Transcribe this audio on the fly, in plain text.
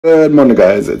Good morning,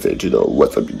 guys. It's H-Dog.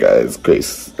 What's up, you guys?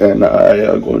 Grace and I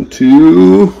are going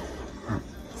to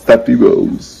stop the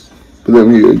rows. But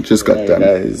then we just got done.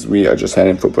 Guys, we are just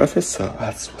heading for breakfast, so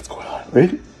that's what's going on,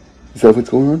 right? Is that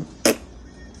what's going on?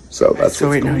 So that's so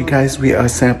right now, you guys, we are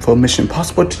set up for Mission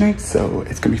Impossible tonight, so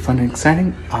it's gonna be fun and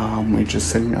exciting. We're just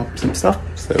setting up some stuff,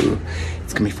 so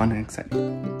it's gonna be fun and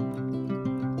exciting.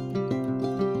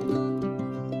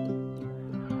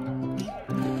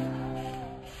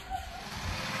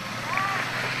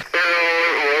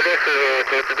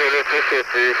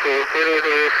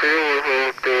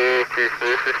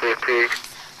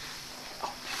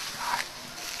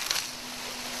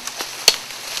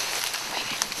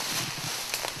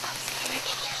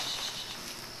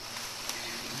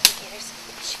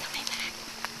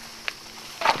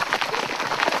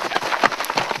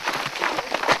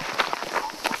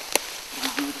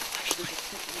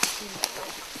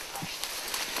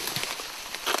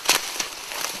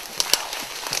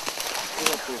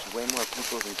 There's way more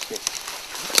people than six.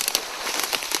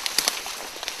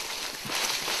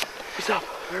 What's up?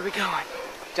 Where are we going?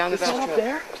 Down the back trail. Up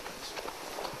there?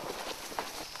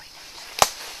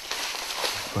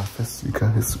 Breakfast, you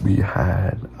guys, we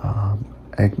had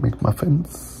egg McMuffins,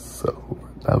 so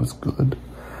that was good.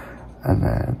 And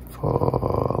then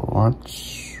for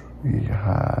lunch, we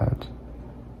had,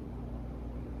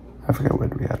 I forget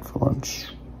what we had for lunch.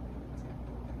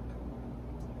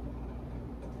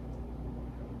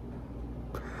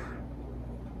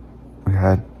 We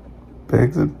had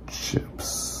bags of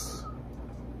chips.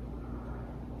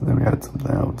 And then we had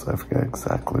something else. I forget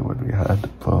exactly what we had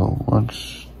for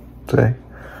lunch today.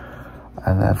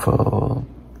 And then for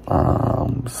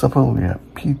supper we had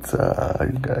pizza,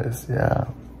 you guys. Yeah,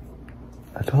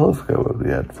 I totally forgot what we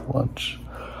had for lunch.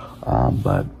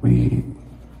 But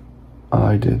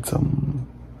I did some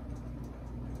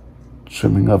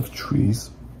trimming of trees,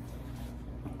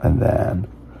 and then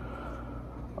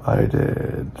I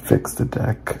did fix the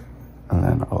deck, and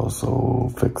then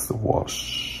also fix the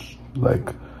wash.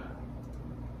 Like,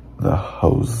 the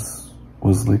hose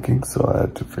was leaking, so I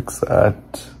had to fix that.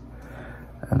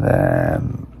 And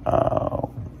then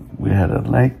we had a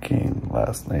night game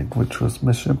last night, which was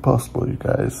Mission Impossible, you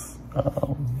guys.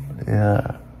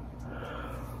 Yeah.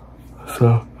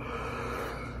 So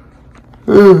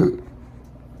it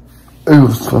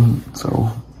was fun.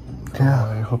 So yeah,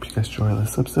 I hope you guys enjoy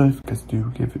this episode. If you guys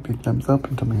do, give it a big thumbs up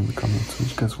and tell me in the comments what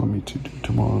you guys want me to do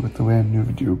tomorrow with the brand new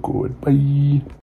video. Goodbye.